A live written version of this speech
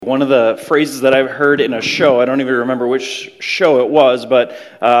One of the phrases that I've heard in a show, I don't even remember which show it was, but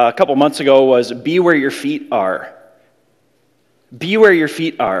a couple months ago was, be where your feet are. Be where your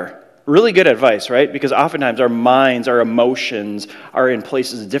feet are. Really good advice, right? Because oftentimes our minds, our emotions are in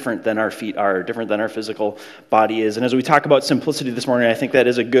places different than our feet are, different than our physical body is. And as we talk about simplicity this morning, I think that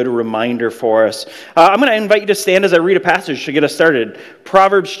is a good reminder for us. I'm going to invite you to stand as I read a passage to get us started.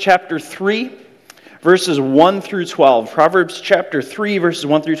 Proverbs chapter 3. Verses 1 through 12. Proverbs chapter 3, verses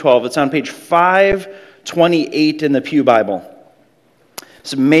 1 through 12. It's on page 528 in the Pew Bible.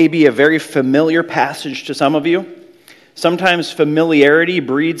 This may be a very familiar passage to some of you. Sometimes familiarity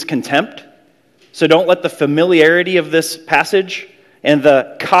breeds contempt. So don't let the familiarity of this passage and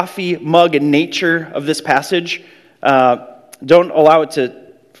the coffee mug nature of this passage, don't allow it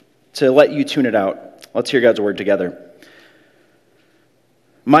to let you tune it out. Let's hear God's word together.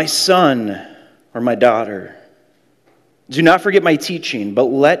 My son, or my daughter, do not forget my teaching, but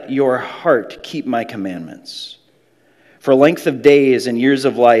let your heart keep my commandments. For length of days and years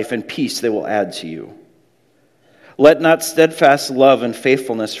of life and peace they will add to you. Let not steadfast love and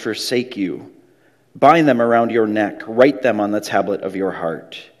faithfulness forsake you. Bind them around your neck, write them on the tablet of your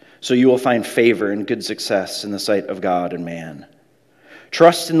heart, so you will find favor and good success in the sight of God and man.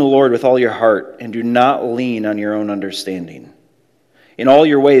 Trust in the Lord with all your heart, and do not lean on your own understanding. In all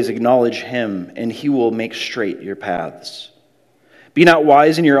your ways acknowledge him, and he will make straight your paths. Be not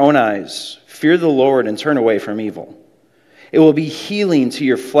wise in your own eyes. Fear the Lord and turn away from evil. It will be healing to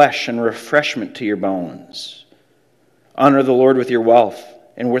your flesh and refreshment to your bones. Honor the Lord with your wealth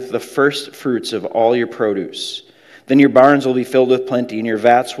and with the first fruits of all your produce. Then your barns will be filled with plenty, and your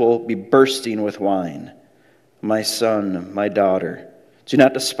vats will be bursting with wine. My son, my daughter, do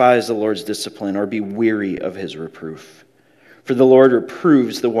not despise the Lord's discipline or be weary of his reproof. For the Lord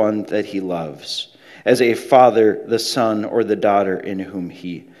reproves the one that he loves, as a father the son or the daughter in whom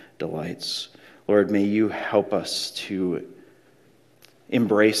he delights. Lord, may you help us to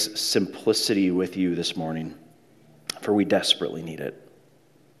embrace simplicity with you this morning, for we desperately need it.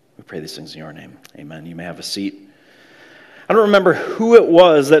 We pray these things in your name. Amen. You may have a seat. I don't remember who it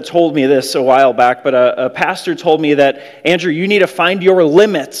was that told me this a while back, but a pastor told me that, Andrew, you need to find your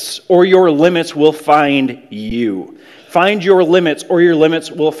limits, or your limits will find you. Find your limits, or your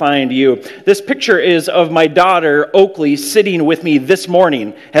limits will find you. This picture is of my daughter, Oakley, sitting with me this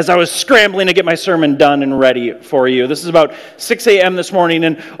morning as I was scrambling to get my sermon done and ready for you. This is about 6 a.m. this morning,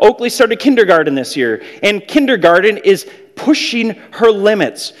 and Oakley started kindergarten this year. And kindergarten is pushing her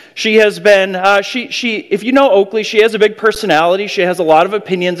limits. She has been, if you know Oakley, she has a big personality, she has a lot of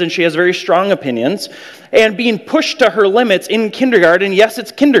opinions, and she has very strong opinions. And being pushed to her limits in kindergarten, yes,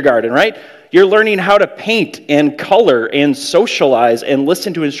 it's kindergarten, right? You're learning how to paint and color and socialize and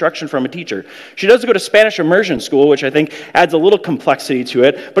listen to instruction from a teacher. She does go to Spanish immersion school, which I think adds a little complexity to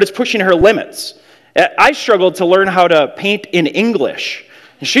it, but it's pushing her limits. I struggled to learn how to paint in English.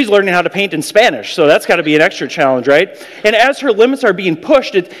 And she's learning how to paint in Spanish, so that's got to be an extra challenge, right? And as her limits are being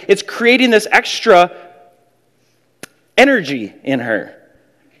pushed, it's creating this extra energy in her.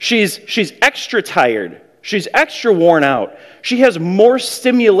 She's extra tired. She's extra worn out. She has more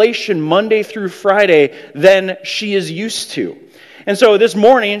stimulation Monday through Friday than she is used to. And so this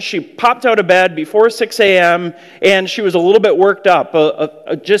morning, she popped out of bed before 6 a.m., and she was a little bit worked up,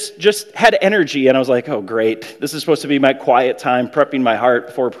 just had energy. And I was like, oh, great. This is supposed to be my quiet time, prepping my heart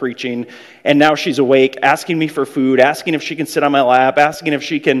before preaching. And now she's awake, asking me for food, asking if she can sit on my lap, asking if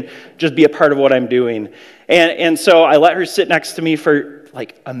she can just be a part of what I'm doing. And so I let her sit next to me for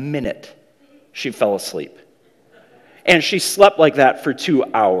like a minute. She fell asleep. And she slept like that for 2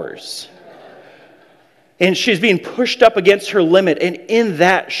 hours. And she's being pushed up against her limit. And in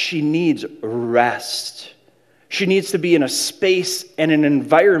that, she needs rest. She needs to be in a space and an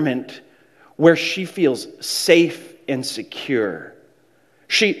environment where she feels safe and secure.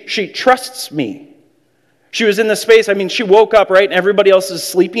 She trusts me. She was in the space, she woke up, right, and everybody else is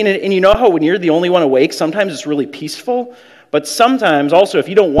sleeping. And you know how when you're the only one awake, sometimes it's really peaceful. But sometimes also, if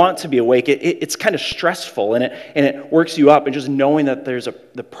you don't want to be awake, it's kind of stressful, and it works you up. And just knowing that there's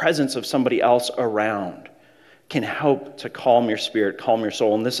the presence of somebody else around can help to calm your spirit, calm your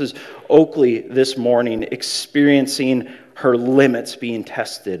soul. And this is Oakley this morning experiencing her limits being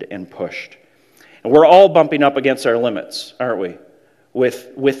tested and pushed. And we're all bumping up against our limits, aren't we?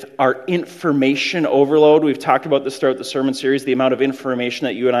 With our information overload. We've talked about this throughout the sermon series, the amount of information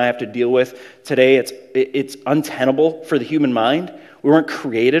that you and I have to deal with today. It's untenable for the human mind. We weren't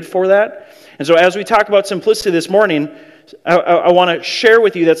created for that. And so as we talk about simplicity this morning, I want to share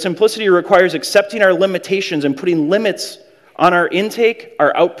with you that simplicity requires accepting our limitations and putting limits on our intake,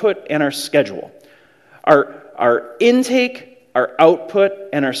 our output, and our schedule. Our intake our output,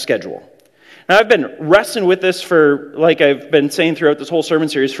 and our schedule. Now, I've been wrestling with this for, like I've been saying throughout this whole sermon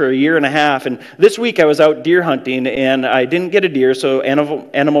series, for a year and a half. And this week I was out deer hunting, and I didn't get a deer. So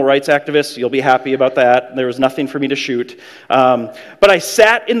animal rights activists, you'll be happy about that. There was nothing for me to shoot. But I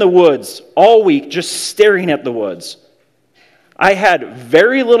sat in the woods all week just staring at the woods. I had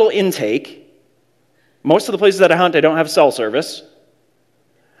very little intake. Most of the places that I hunt, I don't have cell service.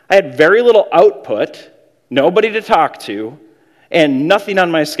 I had very little output, nobody to talk to, and nothing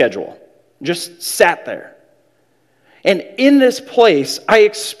on my schedule. Just sat there. And in this place, I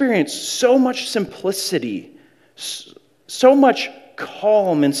experienced so much simplicity, so much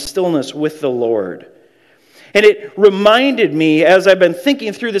calm and stillness with the Lord. And it reminded me, as I've been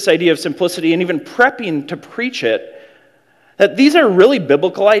thinking through this idea of simplicity and even prepping to preach it, that these are really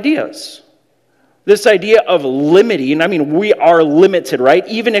biblical ideas. This idea of limiting, I mean, we are limited, right?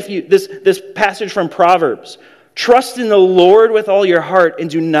 Even if this passage from Proverbs, trust in the Lord with all your heart and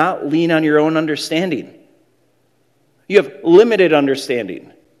do not lean on your own understanding. You have limited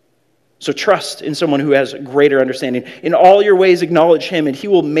understanding. So trust in someone who has greater understanding. In all your ways acknowledge him and he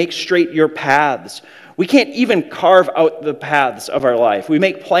will make straight your paths. We can't even carve out the paths of our life. We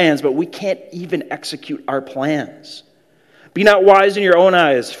make plans, but we can't even execute our plans. Be not wise in your own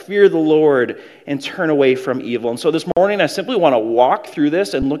eyes. Fear the Lord and turn away from evil. And so this morning, I simply want to walk through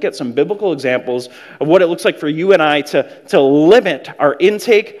this and look at some biblical examples of what it looks like for you and I to limit our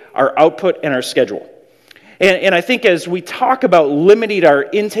intake, our output, and our schedule. And I think as we talk about limiting our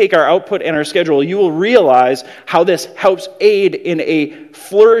intake, our output, and our schedule, you will realize how this helps aid in a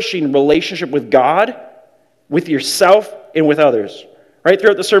flourishing relationship with God, with yourself, and with others. Right,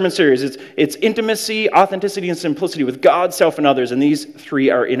 throughout the sermon series, it's intimacy, authenticity, and simplicity with God, self, and others, and these three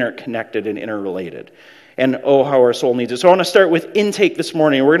are interconnected and interrelated. And oh, how our soul needs it. So I want to start with intake this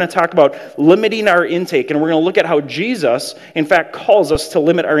morning. We're going to talk about limiting our intake, and we're going to look at how Jesus, in fact, calls us to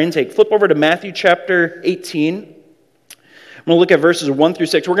limit our intake. Flip over to Matthew chapter 18. I'm going to look at verses 1 through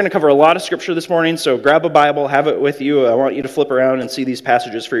 6. We're going to cover a lot of scripture this morning, so grab a Bible, have it with you. I want you to flip around and see these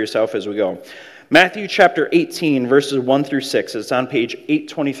passages for yourself as we go. Matthew chapter 18, verses 1 through 6. It's on page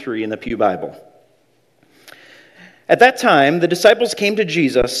 823 in the Pew Bible. At that time, the disciples came to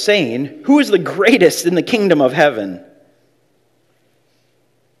Jesus, saying, "Who is the greatest in the kingdom of heaven?"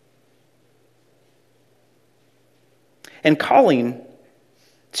 And calling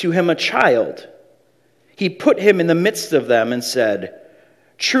to him a child, he put him in the midst of them and said,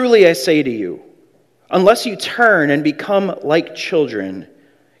 "Truly I say to you, unless you turn and become like children,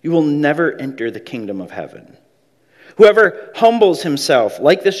 you will never enter the kingdom of heaven. Whoever humbles himself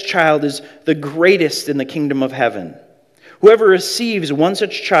like this child is the greatest in the kingdom of heaven. Whoever receives one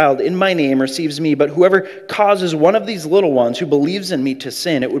such child in my name receives me, but whoever causes one of these little ones who believes in me to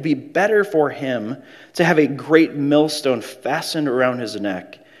sin, it would be better for him to have a great millstone fastened around his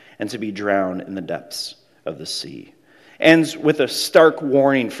neck and to be drowned in the depths of the sea." Ends with a stark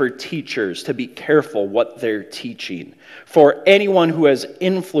warning for teachers to be careful what they're teaching. For anyone who has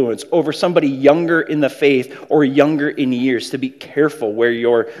influence over somebody younger in the faith or younger in years, to be careful where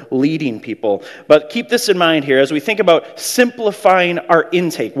you're leading people. But keep this in mind here as we think about simplifying our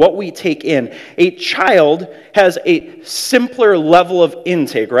intake, what we take in. A child has a simpler level of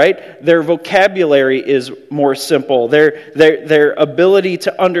intake, right? Their vocabulary is more simple. Their ability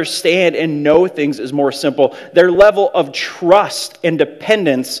to understand and know things is more simple. Their level of trust and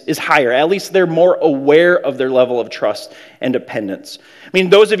dependence is higher. At least they're more aware of their level of trust and dependence. I mean,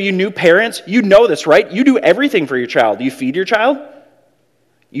 those of you new parents, you know this, right? You do everything for your child. You feed your child.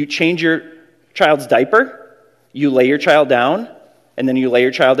 You change your child's diaper. You lay your child down. And then you lay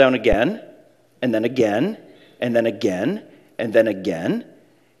your child down again. And then again. And then again. And then again.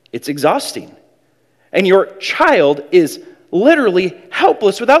 It's exhausting. And your child is literally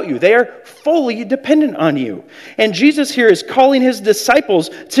helpless without you. They are fully dependent on you. And Jesus here is calling his disciples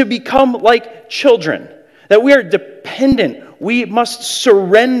to become like children. That we are dependent. We must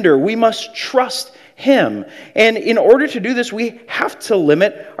surrender. We must trust him. And in order to do this, we have to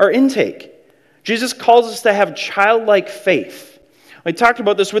limit our intake. Jesus calls us to have childlike faith. I talked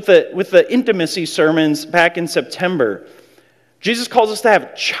about this with the intimacy sermons back in September. Jesus calls us to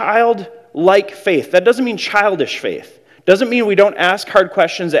have childlike faith. That doesn't mean childish faith. Doesn't mean we don't ask hard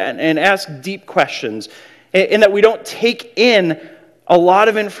questions and ask deep questions, and that we don't take in a lot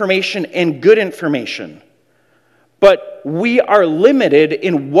of information and good information. But we are limited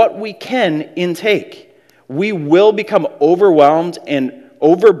in what we can intake. We will become overwhelmed and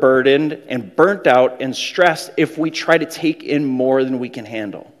overburdened and burnt out and stressed if we try to take in more than we can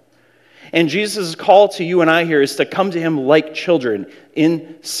handle. And Jesus' call to you and I here is to come to him like children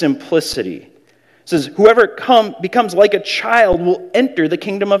in simplicity. says, whoever becomes like a child will enter the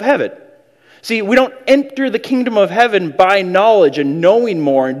kingdom of heaven. See, we don't enter the kingdom of heaven by knowledge and knowing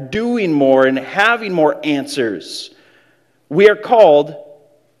more and doing more and having more answers. We are called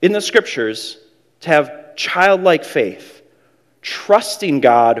in the scriptures to have childlike faith, trusting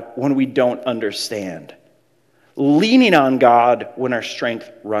God when we don't understand, leaning on God when our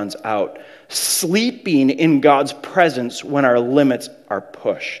strength runs out, sleeping in God's presence when our limits are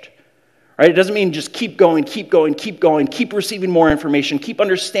pushed. Right? It doesn't mean just keep going, keep receiving more information, keep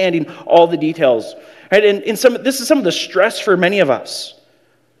understanding all the details. Right? And this is some of the stress for many of us.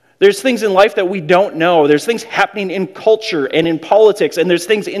 There's things in life that we don't know. There's things happening in culture and in politics, and there's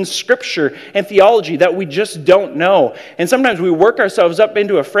things in Scripture and theology that we just don't know. And sometimes we work ourselves up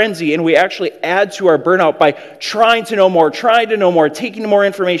into a frenzy, and we actually add to our burnout by trying to know more, taking more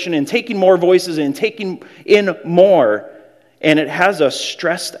information and taking more voices and taking in more. And it has us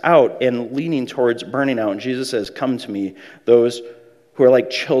stressed out and leaning towards burning out. And Jesus says, come to me, those who are like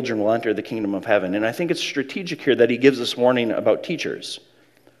children will enter the kingdom of heaven. And I think it's strategic here that he gives this warning about teachers.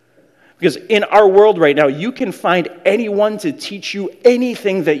 Because in our world right now, you can find anyone to teach you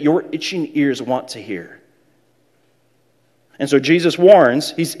anything that your itching ears want to hear. And so Jesus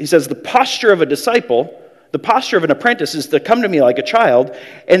warns, he says the posture of a disciple, the posture of an apprentice is to come to me like a child.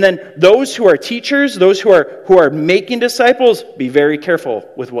 And then those who are teachers, those who are making disciples, be very careful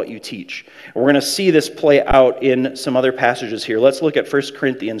with what you teach. And we're going to see this play out in some other passages here. Let's look at 1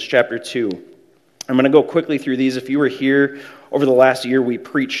 Corinthians chapter 2. I'm going to go quickly through these. If you were here over the last year, we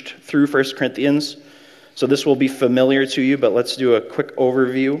preached through 1 Corinthians. So this will be familiar to you, but let's do a quick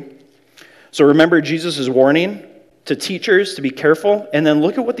overview. So remember Jesus' warning to teachers to be careful, and then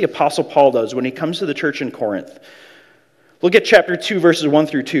look at what the Apostle Paul does when he comes to the church in Corinth. Look at chapter 2, verses 1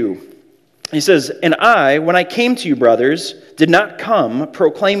 through 2. He says, and I, when I came to you, brothers, did not come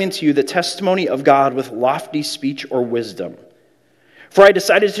proclaiming to you the testimony of God with lofty speech or wisdom. For I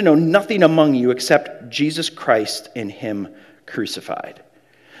decided to know nothing among you except Jesus Christ and him crucified.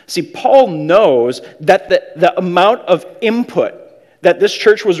 See, Paul knows that the amount of input that this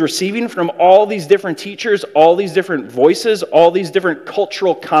church was receiving from all these different teachers, all these different voices, all these different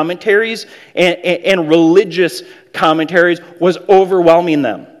cultural commentaries and religious commentaries was overwhelming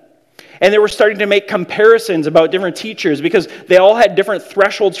them. And they were starting to make comparisons about different teachers because they all had different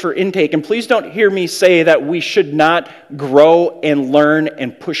thresholds for intake. And please don't hear me say that we should not grow and learn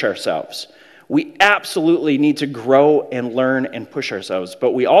and push ourselves. We absolutely need to grow and learn and push ourselves,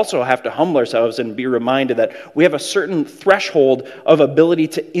 but we also have to humble ourselves and be reminded that we have a certain threshold of ability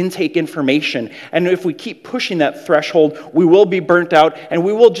to intake information. And if we keep pushing that threshold, we will be burnt out and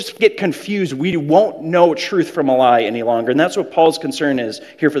we will just get confused. We won't know truth from a lie any longer. And that's what Paul's concern is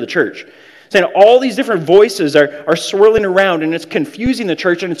here for the church. Saying all these different voices are swirling around and it's confusing the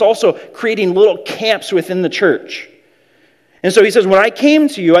church, and it's also creating little camps within the church. And so he says, when I came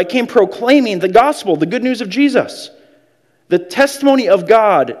to you, I came proclaiming the gospel, the good news of Jesus, the testimony of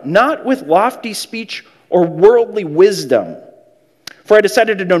God, not with lofty speech or worldly wisdom. For I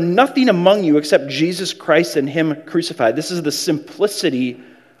decided to know nothing among you except Jesus Christ and him crucified. This is the simplicity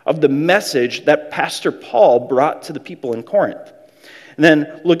of the message that Pastor Paul brought to the people in Corinth. And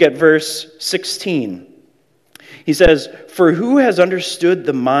then look at verse 16. He says, for who has understood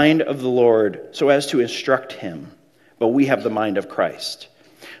the mind of the Lord so as to instruct him? But we have the mind of Christ.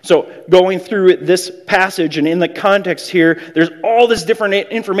 So going through this passage and in the context here, there's all this different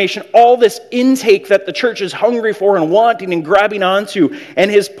information, all this intake that the church is hungry for and wanting and grabbing onto. And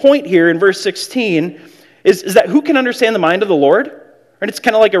his point here in verse 16 is that who can understand the mind of the Lord? Right? It's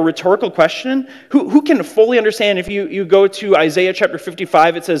kind of like a rhetorical question. Who can fully understand? If you go to Isaiah chapter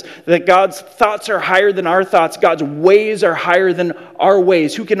 55, it says that God's thoughts are higher than our thoughts. God's ways are higher than our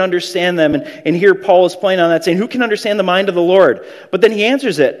ways. Who can understand them? And here Paul is playing on that, saying, who can understand the mind of the Lord? But then he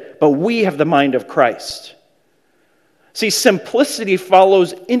answers it, but we have the mind of Christ. See, simplicity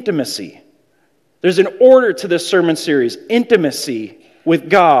follows intimacy. There's an order to this sermon series: intimacy with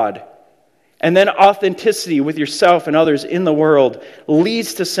God, and then authenticity with yourself and others in the world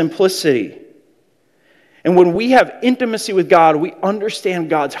leads to simplicity. And when we have intimacy with God, we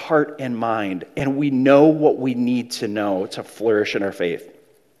understand God's heart and mind, and we know what we need to know to flourish in our faith.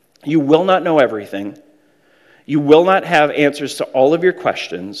 You will not know everything. You will not have answers to all of your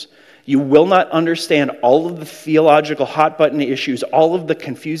questions. You will not understand all of the theological hot-button issues, all of the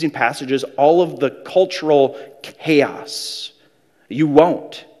confusing passages, all of the cultural chaos. You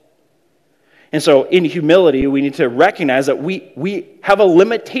won't. And so in humility, we need to recognize that we have a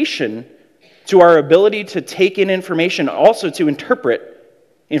limitation to our ability to take in information, also to interpret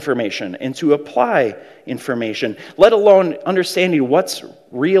information and to apply information, let alone understanding what's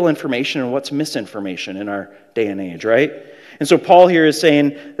real information and what's misinformation in our day and age, right? And so Paul here is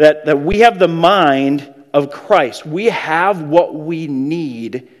saying that we have the mind of Christ. We have what we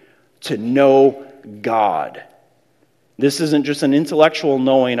need to know God. This isn't just an intellectual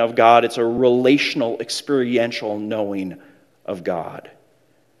knowing of God, it's a relational, experiential knowing of God.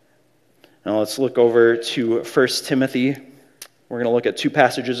 Now let's look over to 1 Timothy. We're going to look at two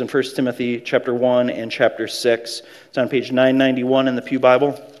passages in 1 Timothy chapter 1 and chapter 6. It's on page 991 in the Pew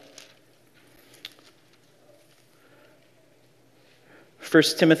Bible. 1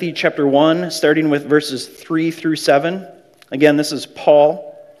 Timothy chapter 1, starting with verses 3 through 7. Again, this is Paul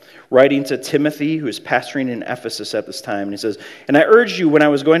writing to Timothy, who is pastoring in Ephesus at this time. And he says, "And I urged you when I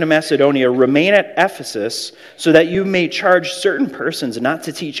was going to Macedonia, remain at Ephesus, so that you may charge certain persons not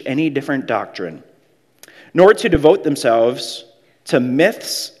to teach any different doctrine, nor to devote themselves to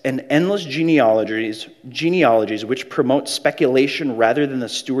myths and endless genealogies which promote speculation rather than the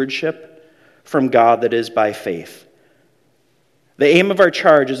stewardship from God that is by faith. The aim of our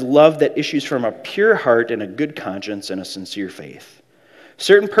charge is love that issues from a pure heart and a good conscience and a sincere faith.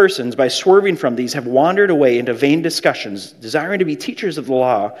 Certain persons, by swerving from these, have wandered away into vain discussions, desiring to be teachers of the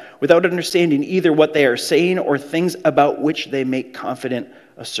law, without understanding either what they are saying or things about which they make confident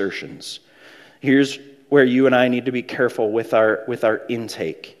assertions." Here's where you and I need to be careful with our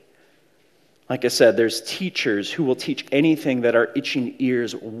intake. Like I said, there's teachers who will teach anything that our itching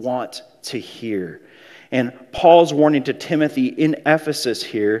ears want to hear. And Paul's warning to Timothy in Ephesus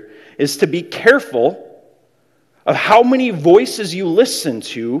here is to be careful of how many voices you listen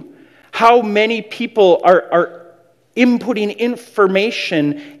to, how many people are inputting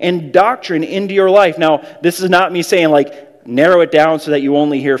information and doctrine into your life. Now, this is not me saying, like, narrow it down so that you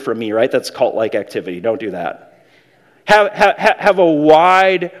only hear from me, right? That's cult-like activity. Don't do that. Have a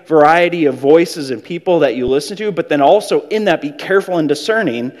wide variety of voices and people that you listen to, but then also in that be careful and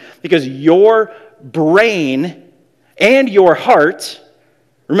discerning, because your brain and your heart,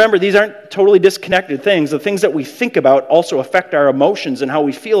 remember, these aren't totally disconnected things. The things that we think about also affect our emotions and how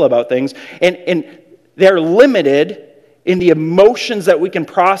we feel about things, and they're limited in the emotions that we can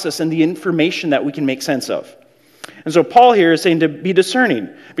process and the information that we can make sense of. And so Paul here is saying to be discerning,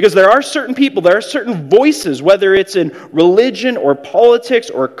 because there are certain people, there are certain voices, whether it's in religion or politics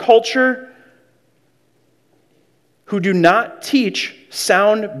or culture, who do not teach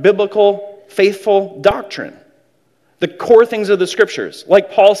sound, biblical, faithful doctrine. The core things of the Scriptures.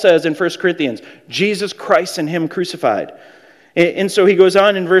 Like Paul says in 1 Corinthians, Jesus Christ and Him crucified. And so he goes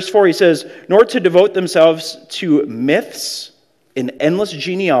on in verse 4, he says, "Nor to devote themselves to myths and endless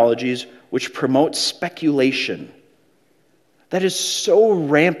genealogies which promote speculation." That is so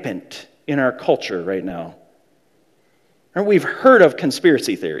rampant in our culture right now. We've heard of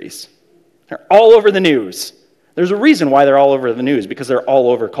conspiracy theories. They're all over the news. There's a reason why they're all over the news, because they're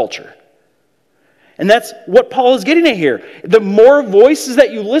all over culture. And that's what Paul is getting at here. The more voices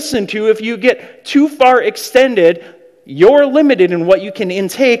that you listen to, if you get too far extended, you're limited in what you can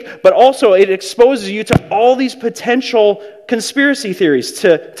intake, but also it exposes you to all these potential conspiracy theories,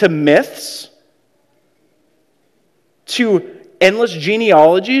 to myths, to endless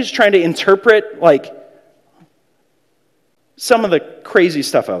genealogies, trying to interpret like some of the crazy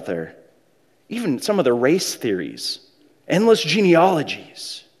stuff out there. Even some of the race theories, endless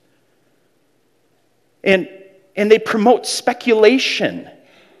genealogies. And they promote speculation.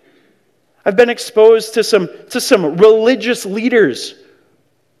 I've been exposed to some religious leaders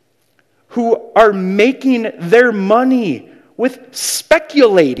who are making their money with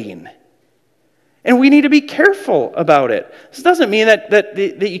speculating. And we need to be careful about it. This doesn't mean that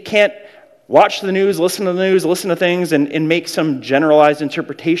you can't watch the news, listen to the news, listen to things, and make some generalized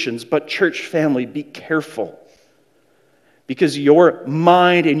interpretations. But church family, be careful. Because your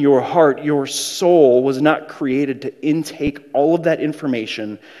mind and your heart, your soul was not created to intake all of that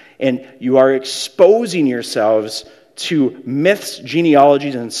information, and you are exposing yourselves to myths,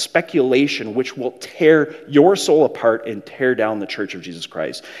 genealogies, and speculation, which will tear your soul apart and tear down the church of Jesus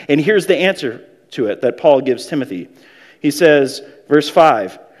Christ. And here's the answer to it that Paul gives Timothy. He says, verse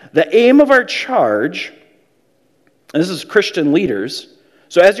 5, "The aim of our charge," and this is Christian leaders.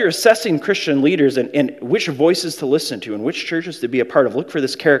 So as you're assessing Christian leaders and which voices to listen to and which churches to be a part of, look for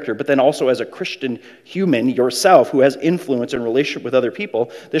this character. But then also as a Christian human yourself who has influence and relationship with other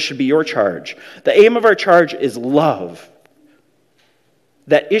people, this should be your charge. The aim of our charge is love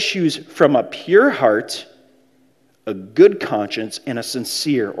that issues from a pure heart, a good conscience, and a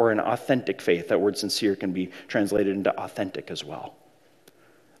sincere or an authentic faith. That word sincere can be translated into authentic as well.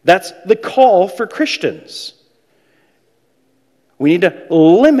 That's the call for Christians. We need to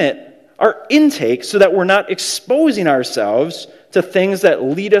limit our intake so that we're not exposing ourselves to things that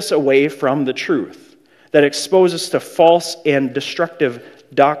lead us away from the truth, that expose us to false and destructive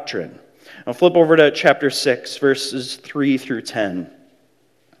doctrine. I'll flip over to chapter 6, verses 3 through 10.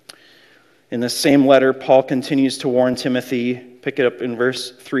 In the same letter, Paul continues to warn Timothy. Pick it up in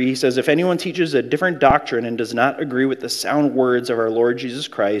verse 3. He says, "If anyone teaches a different doctrine and does not agree with the sound words of our Lord Jesus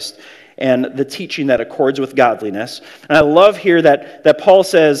Christ and the teaching that accords with godliness." And I love here that Paul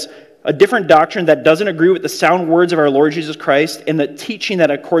says, a different doctrine that doesn't agree with the sound words of our Lord Jesus Christ and the teaching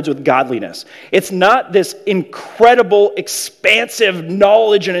that accords with godliness. It's not this incredible, expansive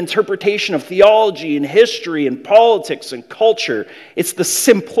knowledge and interpretation of theology and history and politics and culture. It's the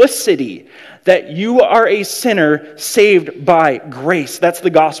simplicity that you are a sinner saved by grace. That's the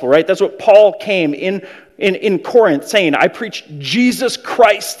gospel, right? That's what Paul came in Corinth saying, I preach Jesus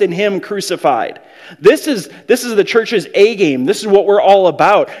Christ and Him crucified. This is the church's A game. This is what we're all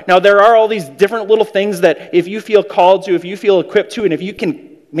about. Now, there are all these different little things that if you feel called to, if you feel equipped to, and if you can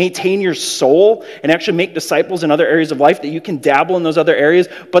maintain your soul and actually make disciples in other areas of life, that you can dabble in those other areas.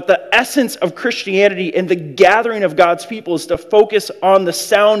 But the essence of Christianity and the gathering of God's people is to focus on the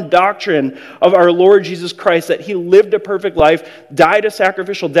sound doctrine of our Lord Jesus Christ, that He lived a perfect life, died a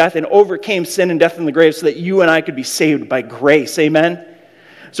sacrificial death, and overcame sin and death in the grave so that you and I could be saved by grace. Amen?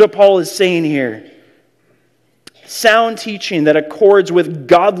 So what Paul is saying here, sound teaching that accords with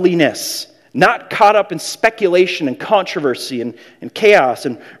godliness, not caught up in speculation and controversy and chaos.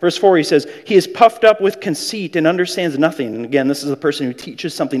 And verse 4, he says, he is puffed up with conceit and understands nothing. And again, this is a person who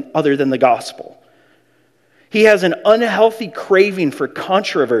teaches something other than the gospel. He has an unhealthy craving for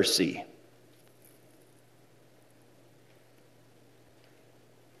controversy.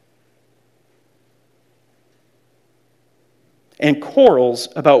 And quarrels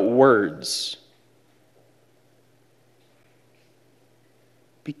about words.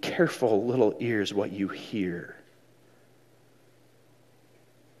 Be careful, little ears, what you hear.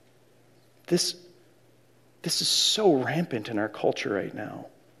 This is so rampant in our culture right now.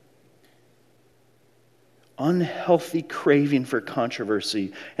 Unhealthy craving for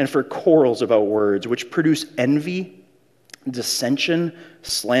controversy and for quarrels about words, which produce envy, dissension,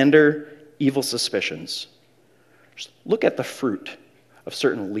 slander, evil suspicions. Just look at the fruit of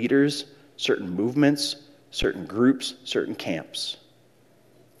certain leaders, certain movements, certain groups, certain camps.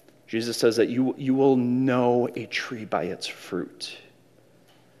 Jesus says that you will know a tree by its fruit.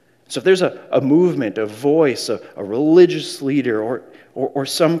 So if there's a movement, a voice, a religious leader, or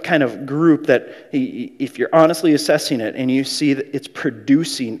some kind of group that, if you're honestly assessing it and you see that it's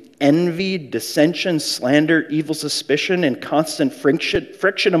producing envy, dissension, slander, evil suspicion, and constant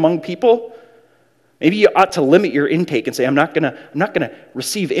friction among people, maybe you ought to limit your intake and say, I'm not gonna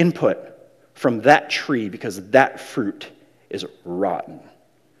receive input from that tree because that fruit is rotten.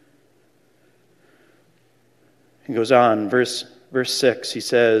 He goes on, verse 6, he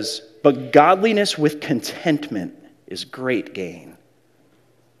says, but godliness with contentment is great gain.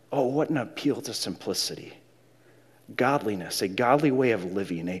 Oh, what an appeal to simplicity. Godliness, a godly way of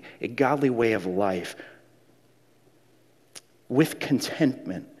living, a godly way of life. With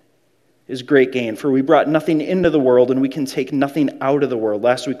contentment is great gain. For we brought nothing into the world, and we can take nothing out of the world.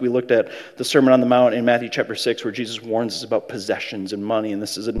 Last week we looked at the Sermon on the Mount in Matthew chapter 6, where Jesus warns us about possessions and money, and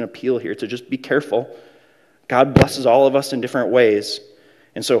this is an appeal here to just be careful. God blesses all of us in different ways.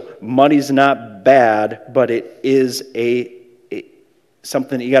 And so money's not bad, but it is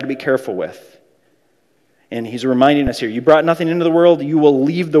something that you got to be careful with. And he's reminding us here, you brought nothing into the world, you will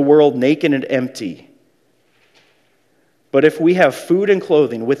leave the world naked and empty. But if we have food and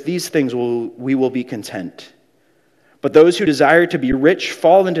clothing, with these things we will be content. But those who desire to be rich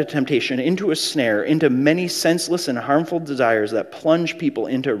fall into temptation, into a snare, into many senseless and harmful desires that plunge people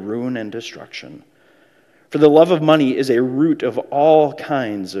into ruin and destruction. For the love of money is a root of all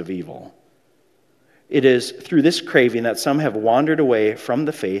kinds of evil. It is through this craving that some have wandered away from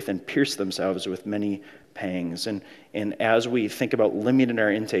the faith and pierced themselves with many pangs. And as we think about limiting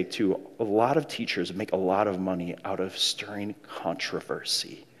our intake to, a lot of teachers make a lot of money out of stirring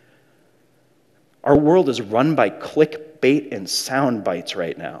controversy. Our world is run by clickbait and sound bites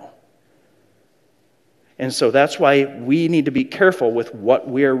right now. And so that's why we need to be careful with what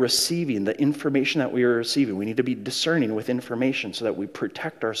we are receiving, the information that we are receiving. We need to be discerning with information so that we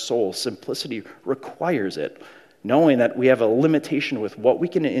protect our soul. Simplicity requires it, knowing that we have a limitation with what we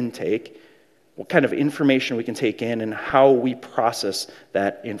can intake, what kind of information we can take in, and how we process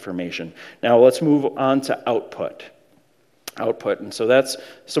that information. Now let's move on to output. Output. And so that's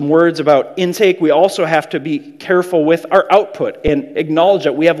some words about intake. We also have to be careful with our output and acknowledge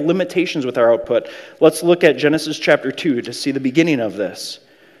that we have limitations with our output. Let's look at Genesis chapter 2 to see the beginning of this.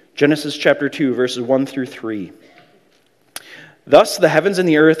 Genesis chapter 2, verses 1 through 3. Thus the heavens and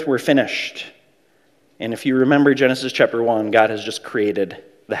the earth were finished. And if you remember Genesis chapter 1, God has just created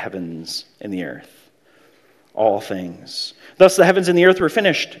the heavens and the earth. All things. Thus the heavens and the earth were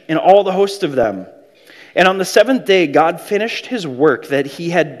finished, and all the host of them. And on the seventh day, God finished his work that he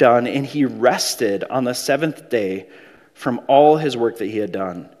had done, and he rested on the seventh day from all his work that he had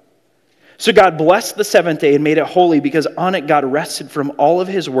done. So God blessed the seventh day and made it holy, because on it God rested from all of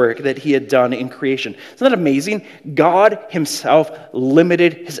his work that he had done in creation. Isn't that amazing? God himself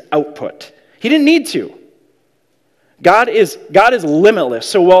limited his output. He didn't need to. God is limitless.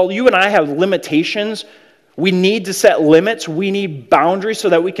 So while you and I have limitations, we need to set limits, we need boundaries so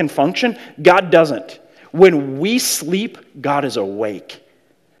that we can function, God doesn't. When we sleep, God is awake.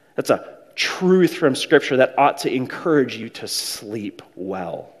 That's a truth from Scripture that ought to encourage you to sleep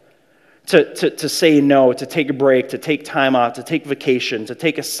well. To say no, to take a break, to take time off, to take vacation, to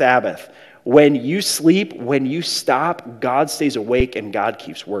take a Sabbath. When you sleep, when you stop, God stays awake and God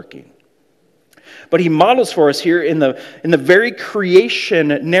keeps working. But he models for us here in the very creation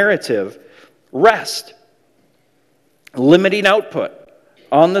narrative, rest, limiting output.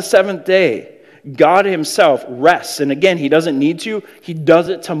 On the seventh day, God himself rests. And again, he doesn't need to. He does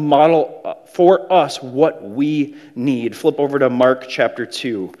it to model for us what we need. Flip over to Mark chapter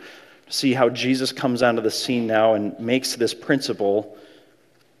 2. See how Jesus comes onto the scene now and makes this principle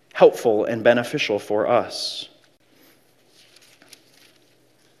helpful and beneficial for us.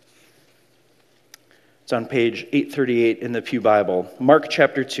 It's on page 838 in the Pew Bible. Mark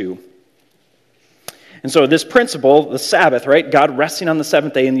chapter 2. And so this principle, the Sabbath, right? God resting on the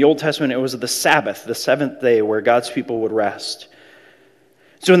seventh day. In the Old Testament, it was the Sabbath, the seventh day where God's people would rest.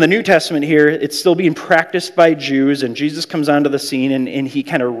 So in the New Testament here, it's still being practiced by Jews, and Jesus comes onto the scene, and he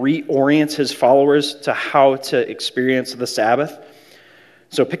kind of reorients his followers to how to experience the Sabbath.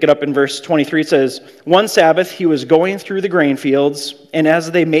 So pick it up in verse 23. It says, "One Sabbath he was going through the grain fields, and as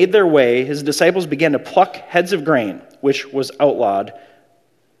they made their way, his disciples began to pluck heads of grain, which was outlawed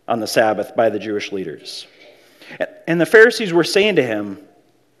on the Sabbath by the Jewish leaders. And the Pharisees were saying to him,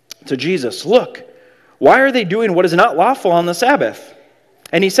 to Jesus, 'Look, why are they doing what is not lawful on the Sabbath?'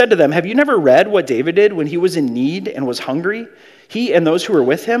 And he said to them, 'Have you never read what David did when he was in need and was hungry? He and those who were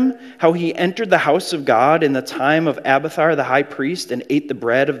with him, how he entered the house of God in the time of Abiathar the high priest and ate the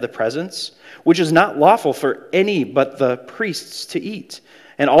bread of the presence, which is not lawful for any but the priests to eat,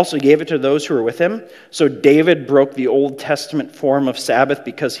 and also gave it to those who were with him. So David broke the Old Testament form of Sabbath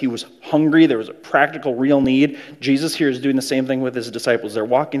because he was hungry. There was a practical, real need. Jesus here is doing the same thing with his disciples. They're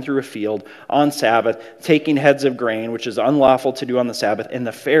walking through a field on Sabbath, taking heads of grain, which is unlawful to do on the Sabbath. And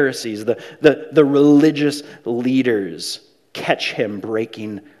the Pharisees, the religious leaders, catch him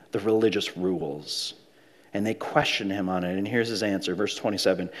breaking the religious rules. And they question him on it. And here's his answer, verse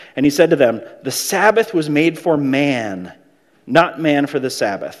 27. And he said to them, "The Sabbath was made for man, not man for the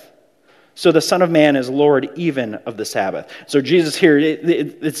Sabbath. So the Son of Man is Lord even of the Sabbath." So Jesus here,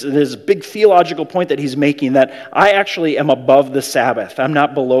 there's a big theological point that he's making, that I actually am above the Sabbath. I'm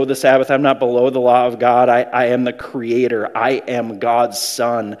not below the Sabbath. I'm not below the law of God. I am the Creator. I am God's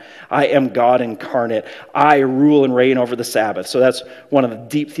Son. I am God incarnate. I rule and reign over the Sabbath. So that's one of the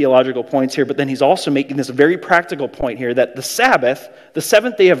deep theological points here. But then he's also making this very practical point here, that the Sabbath, the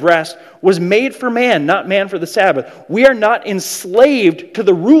seventh day of rest, was made for man, not man for the Sabbath. We are not enslaved to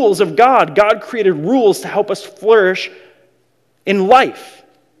the rules of God. God created rules to help us flourish in life.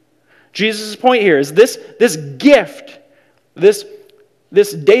 Jesus' point here is this gift, this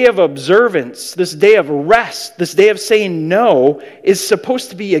day of observance, this day of rest, this day of saying no, is supposed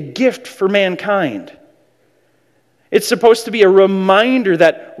to be a gift for mankind. It's supposed to be a reminder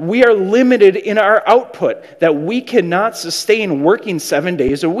that we are limited in our output, that we cannot sustain working 7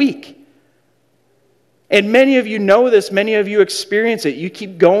 days a week. And many of you know this, many of you experience it. You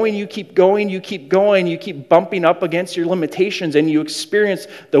keep going, you keep going, you keep going, you keep bumping up against your limitations, and you experience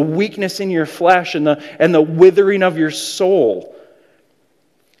the weakness in your flesh and the withering of your soul.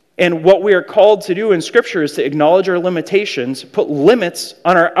 And what we are called to do in Scripture is to acknowledge our limitations, put limits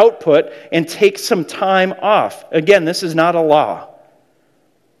on our output, and take some time off. Again, this is not a law.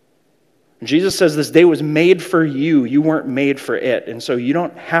 Jesus says this day was made for you. You weren't made for it. And so you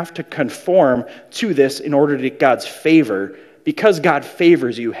don't have to conform to this in order to get God's favor. Because God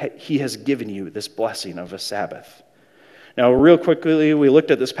favors you, he has given you this blessing of a Sabbath. Now, real quickly, we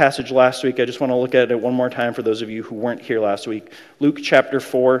looked at this passage last week. I just want to look at it one more time for those of you who weren't here last week. Luke chapter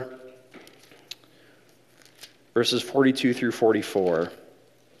 4. verses 42 through 44.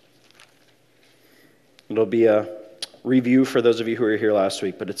 It'll be a review for those of you who were here last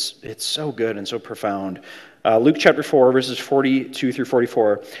week, but it's so good and so profound. Luke chapter 4, verses 42 through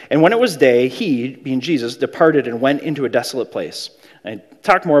 44. And when it was day, he, being Jesus, departed and went into a desolate place. I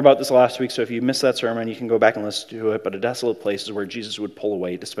talked more about this last week, so if you missed that sermon, you can go back and listen to it. But a desolate place is where Jesus would pull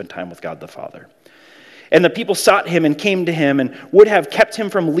away to spend time with God the Father. And the people sought him and came to him and would have kept him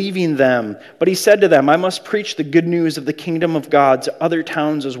from leaving them. But he said to them, I must preach the good news of the kingdom of God to other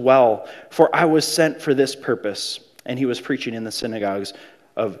towns as well, for I was sent for this purpose. And he was preaching in the synagogues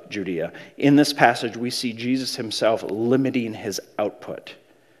of Judea. In this passage, we see Jesus himself limiting his output,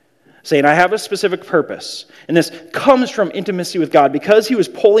 saying, I have a specific purpose. And this comes from intimacy with God. Because he was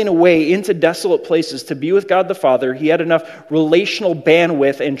pulling away into desolate places to be with God the Father, he had enough relational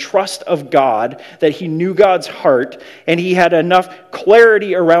bandwidth and trust of God that he knew God's heart, and he had enough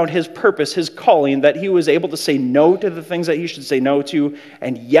clarity around his purpose, his calling, that he was able to say no to the things that he should say no to,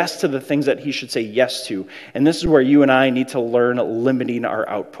 and yes to the things that he should say yes to. And this is where you and I need to learn limiting our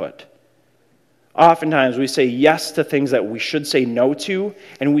output. Oftentimes we say yes to things that we should say no to,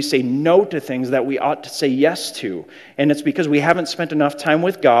 and we say no to things that we ought to say yes to. And it's because we haven't spent enough time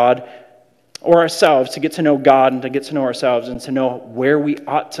with God or ourselves to get to know God and to get to know ourselves and to know where we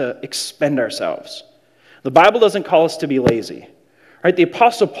ought to expend ourselves. The Bible doesn't call us to be lazy. Right? The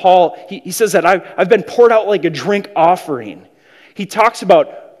Apostle Paul, he says that I've been poured out like a drink offering. He talks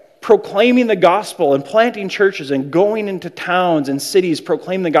about proclaiming the gospel and planting churches and going into towns and cities,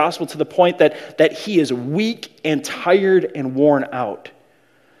 proclaim the gospel to the point that he is weak and tired and worn out.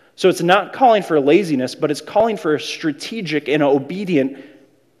 So it's not calling for laziness, but it's calling for a strategic and obedient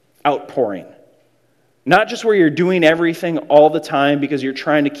outpouring. Not just where you're doing everything all the time because you're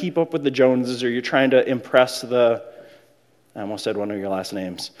trying to keep up with the Joneses or you're trying to impress I almost said one of your last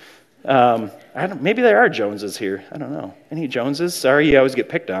names. Maybe there are Joneses here. I don't know. Any Joneses? Sorry, you always get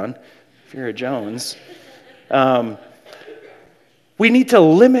picked on if you're a Jones. We need to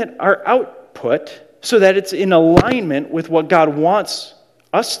limit our output so that it's in alignment with what God wants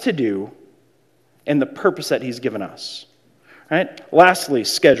us to do and the purpose that he's given us. Right? Lastly,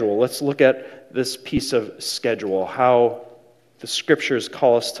 schedule. Let's look at this piece of schedule, how the scriptures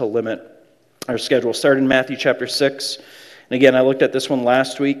call us to limit our schedule. Start in Matthew chapter 6. And again, I looked at this one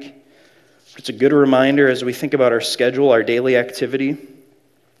last week. It's a good reminder as we think about our schedule, our daily activity.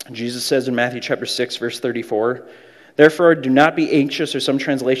 Jesus says in Matthew chapter 6, verse 34, therefore do not be anxious, or some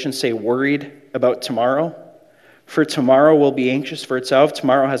translations say worried about tomorrow. For tomorrow will be anxious for itself.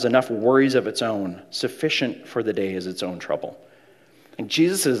 Tomorrow has enough worries of its own. Sufficient for the day is its own trouble. And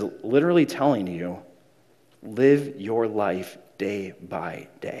Jesus is literally telling you, live your life day by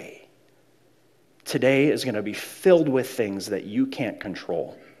day. Today is going to be filled with things that you can't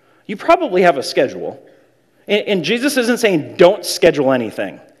control. You probably have a schedule. And Jesus isn't saying don't schedule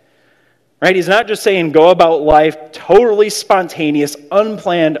anything. Right? He's not just saying go about life totally spontaneous,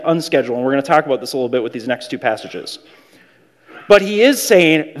 unplanned, unscheduled. And we're going to talk about this a little bit with these next two passages. But he is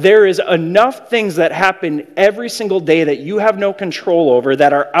saying there is enough things that happen every single day that you have no control over,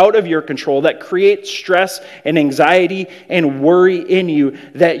 that are out of your control, that create stress and anxiety and worry in you,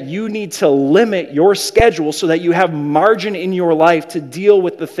 that you need to limit your schedule so that you have margin in your life to deal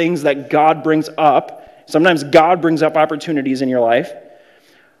with the things that God brings up. Sometimes God brings up opportunities in your life.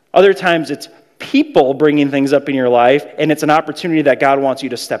 Other times it's people bringing things up in your life, and it's an opportunity that God wants you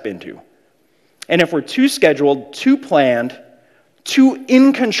to step into. And if we're too scheduled, too planned, too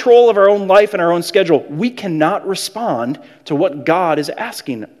in control of our own life and our own schedule, we cannot respond to what God is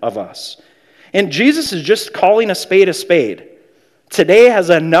asking of us. And Jesus is just calling a spade a spade. Today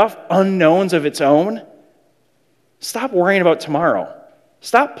has enough unknowns of its own. Stop worrying about tomorrow.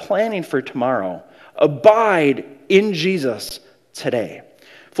 Stop planning for tomorrow. Abide in Jesus today.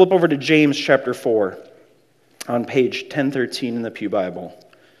 Flip over to James chapter 4 on page 1013 in the Pew Bible.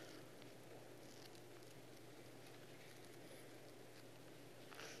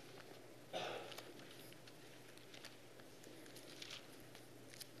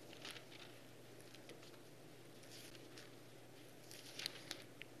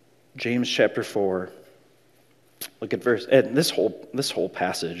 James chapter 4. Look at this whole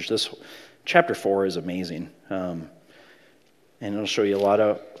passage. This chapter 4 is amazing. And it'll show you a lot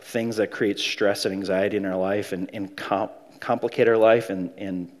of things that create stress and anxiety in our life and complicate our life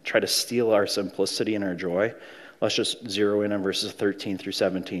and try to steal our simplicity and our joy. Let's just zero in on verses 13 through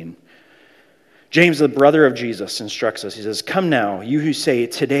 17. James, the brother of Jesus, instructs us. He says, come now, you who say,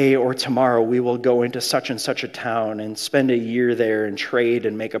 today or tomorrow we will go into such and such a town and spend a year there and trade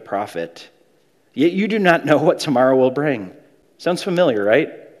and make a profit. Yet you do not know what tomorrow will bring. Sounds familiar,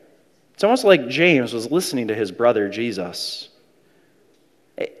 right? It's almost like James was listening to his brother Jesus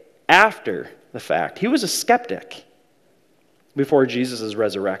after the fact. He was a skeptic before Jesus'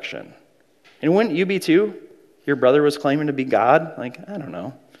 resurrection. And wouldn't you be too? Your brother was claiming to be God? Like, I don't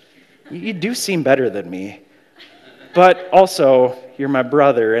know. You do seem better than me. But also, you're my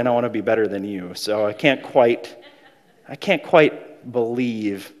brother, and I want to be better than you. So I can't quite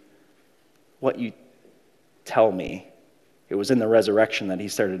believe what you tell me. It was in the resurrection that he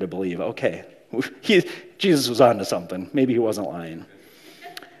started to believe. Okay, Jesus was on to something. Maybe he wasn't lying.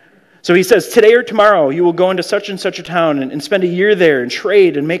 So he says, today or tomorrow you will go into such and such a town and spend a year there and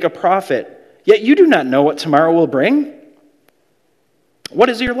trade and make a profit. Yet you do not know what tomorrow will bring. What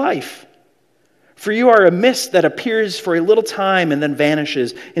is your life? For you are a mist that appears for a little time and then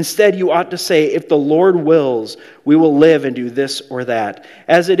vanishes. Instead, you ought to say, if the Lord wills, we will live and do this or that.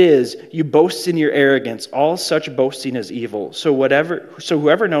 As it is, you boast in your arrogance. All such boasting is evil. So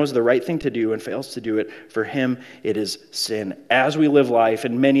whoever knows the right thing to do and fails to do it, for him it is sin. As we live life,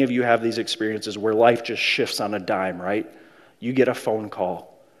 and many of you have these experiences where life just shifts on a dime, right? You get a phone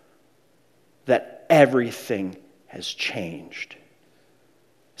call that everything has changed.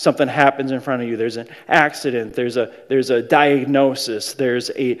 Something happens in front of you. There's an accident. There's a diagnosis.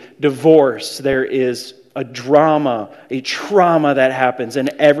 There's a divorce. There is a trauma that happens, and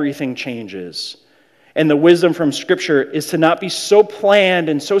everything changes. And the wisdom from Scripture is to not be so planned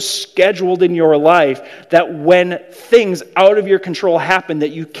and so scheduled in your life that when things out of your control happen that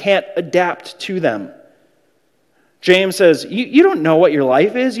you can't adapt to them. James says, you don't know what your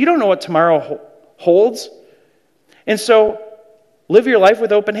life is. You don't know what tomorrow holds. And so, live your life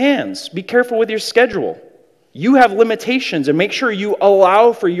with open hands. Be careful with your schedule. You have limitations, and make sure you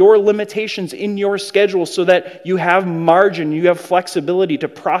allow for your limitations in your schedule so that you have margin, you have flexibility to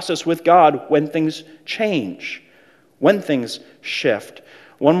process with God when things change, when things shift.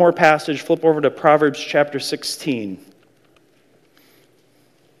 One more passage, flip over to Proverbs chapter 16.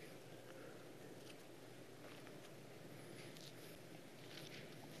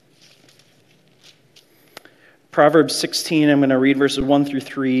 Proverbs 16, I'm going to read verses 1 through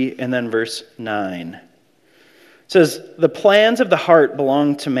 3 and then verse 9. It says, the plans of the heart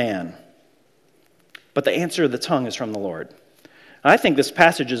belong to man, but the answer of the tongue is from the Lord. I think this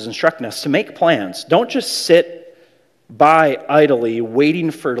passage is instructing us to make plans. Don't just sit by idly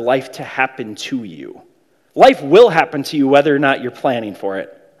waiting for life to happen to you. Life will happen to you whether or not you're planning for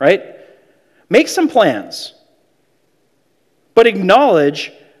it, right? Make some plans, but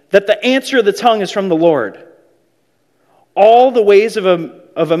acknowledge that the answer of the tongue is from the Lord. All the ways of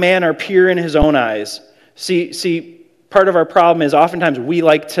a man are pure in his own eyes. See, part of our problem is oftentimes we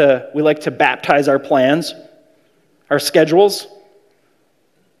like to baptize our plans, our schedules,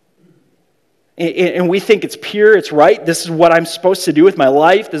 and we think it's pure, it's right. This is what I'm supposed to do with my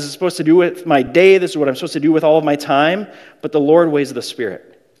life. This is supposed to do with my day. This is what I'm supposed to do with all of my time. But the Lord weighs the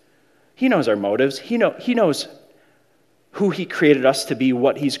Spirit. He knows our motives. He knows who He created us to be,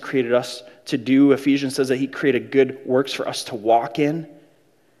 what He's created us to do. Ephesians says that He created good works for us to walk in.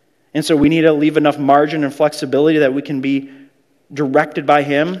 And so we need to leave enough margin and flexibility that we can be directed by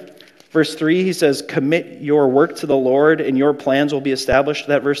Him. Verse 3, he says, commit your work to the Lord and your plans will be established.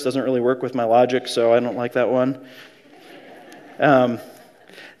 That verse doesn't really work with my logic, so I don't like that one. I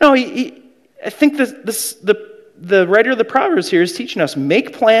think the writer of the Proverbs here is teaching us,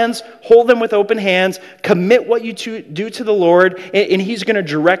 make plans, hold them with open hands, commit what you do to the Lord, and He's going to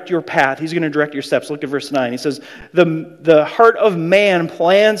direct your path. He's going to direct your steps. Look at verse 9. He says, the heart of man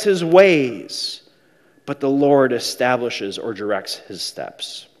plans his ways, but the Lord establishes or directs his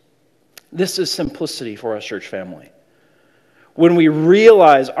steps. This is simplicity for us, church family. When we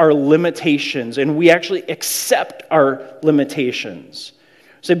realize our limitations and we actually accept our limitations.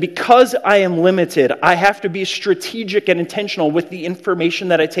 So because I am limited, I have to be strategic and intentional with the information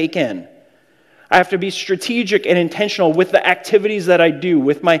that I take in. I have to be strategic and intentional with the activities that I do,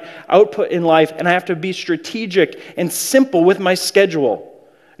 with my output in life, and I have to be strategic and simple with my schedule.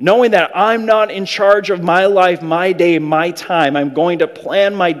 Knowing that I'm not in charge of my life, my day, my time. I'm going to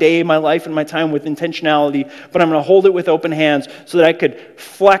plan my day, my life, and my time with intentionality, but I'm going to hold it with open hands so that I could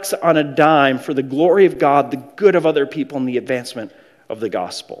flex on a dime for the glory of God, the good of other people, and the advancement of the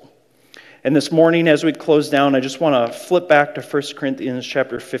gospel. And this morning, as we close down, I just want to flip back to 1 Corinthians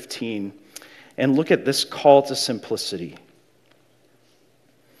chapter 15 and look at this call to simplicity.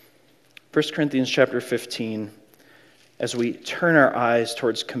 1 Corinthians chapter 15, as we turn our eyes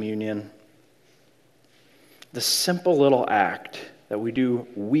towards communion, the simple little act that we do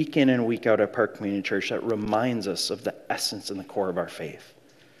week in and week out at Park Community Church that reminds us of the essence and the core of our faith.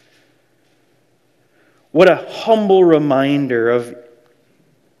 What a humble reminder of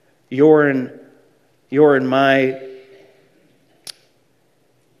your and my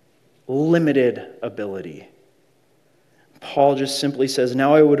limited ability. Paul just simply says,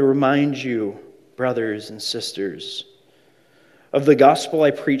 now I would remind you, brothers and sisters, of the gospel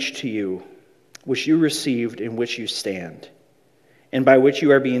I preached to you, which you received, in which you stand, and by which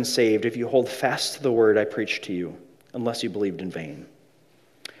you are being saved, if you hold fast to the word I preached to you, unless you believed in vain.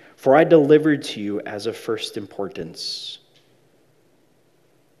 For I delivered to you as of first importance.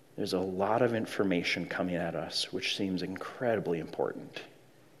 There's a lot of information coming at us, which seems incredibly important.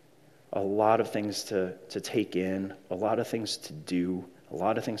 A lot of things to take in, a lot of things to do, a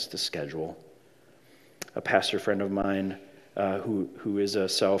lot of things to schedule. A pastor friend of mine who is a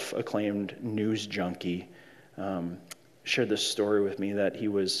self-acclaimed news junkie shared this story with me that he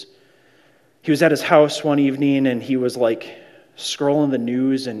was at his house one evening and he was like scrolling the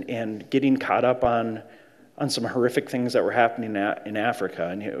news and getting caught up on some horrific things that were happening in Africa,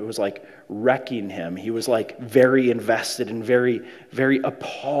 and it was like wrecking him. He was like very invested and very, very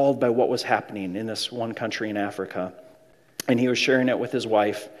appalled by what was happening in this one country in Africa. And he was sharing it with his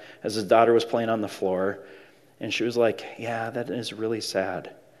wife as his daughter was playing on the floor, and she was like, yeah, that is really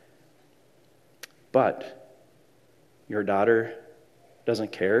sad. But your daughter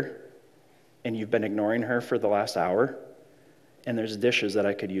doesn't care, and you've been ignoring her for the last hour, and there's dishes that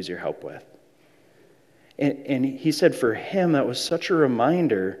I could use your help with. And he said for him, that was such a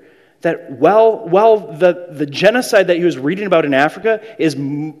reminder that while the genocide that he was reading about in Africa is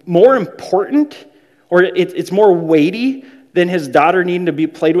more important, or it's more weighty than his daughter needing to be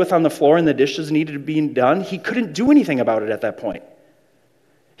played with on the floor and the dishes needed to be done, he couldn't do anything about it at that point.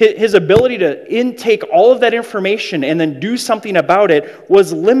 His ability to intake all of that information and then do something about it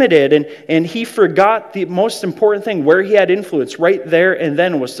was limited, and he forgot the most important thing, where he had influence right there and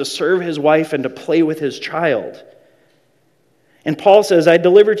then, was to serve his wife and to play with his child. And Paul says, I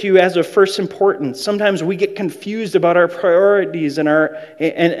deliver to you as of first importance. Sometimes we get confused about our priorities and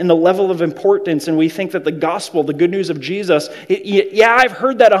the level of importance, and we think that the gospel, the good news of Jesus, yeah, I've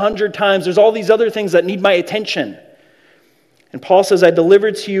heard that 100 times. There's all these other things that need my attention. And Paul says, I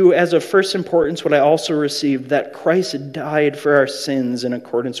delivered to you as of first importance what I also received, that Christ died for our sins in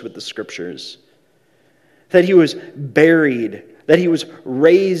accordance with the Scriptures, that he was buried, that he was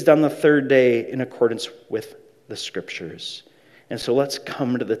raised on the third day in accordance with the Scriptures. And so let's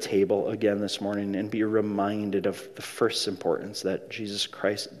come to the table again this morning and be reminded of the first importance, that Jesus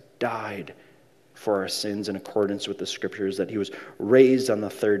Christ died for our sins in accordance with the Scriptures, that he was raised on the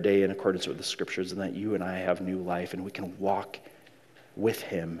third day in accordance with the Scriptures, and that you and I have new life and we can walk with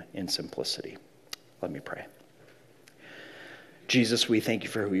him in simplicity. Let me pray. Jesus, we thank you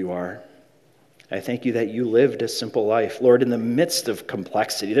for who you are. I thank you that you lived a simple life. Lord, in the midst of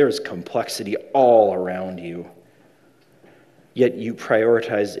complexity, there is complexity all around you. Yet you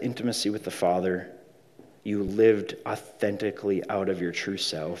prioritized intimacy with the Father. You lived authentically out of your true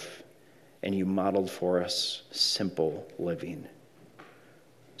self. And you modeled for us simple living.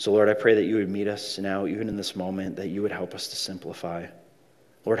 So Lord, I pray that you would meet us now, even in this moment, that you would help us to simplify.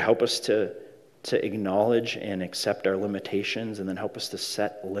 Lord, help us to acknowledge and accept our limitations, and then help us to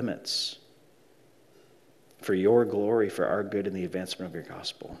set limits for your glory, for our good, and the advancement of your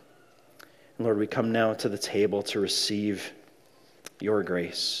gospel. And Lord, we come now to the table to receive your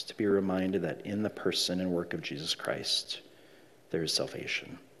grace, to be reminded that in the person and work of Jesus Christ, there is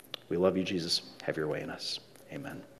salvation. We love you, Jesus. Have your way in us. Amen.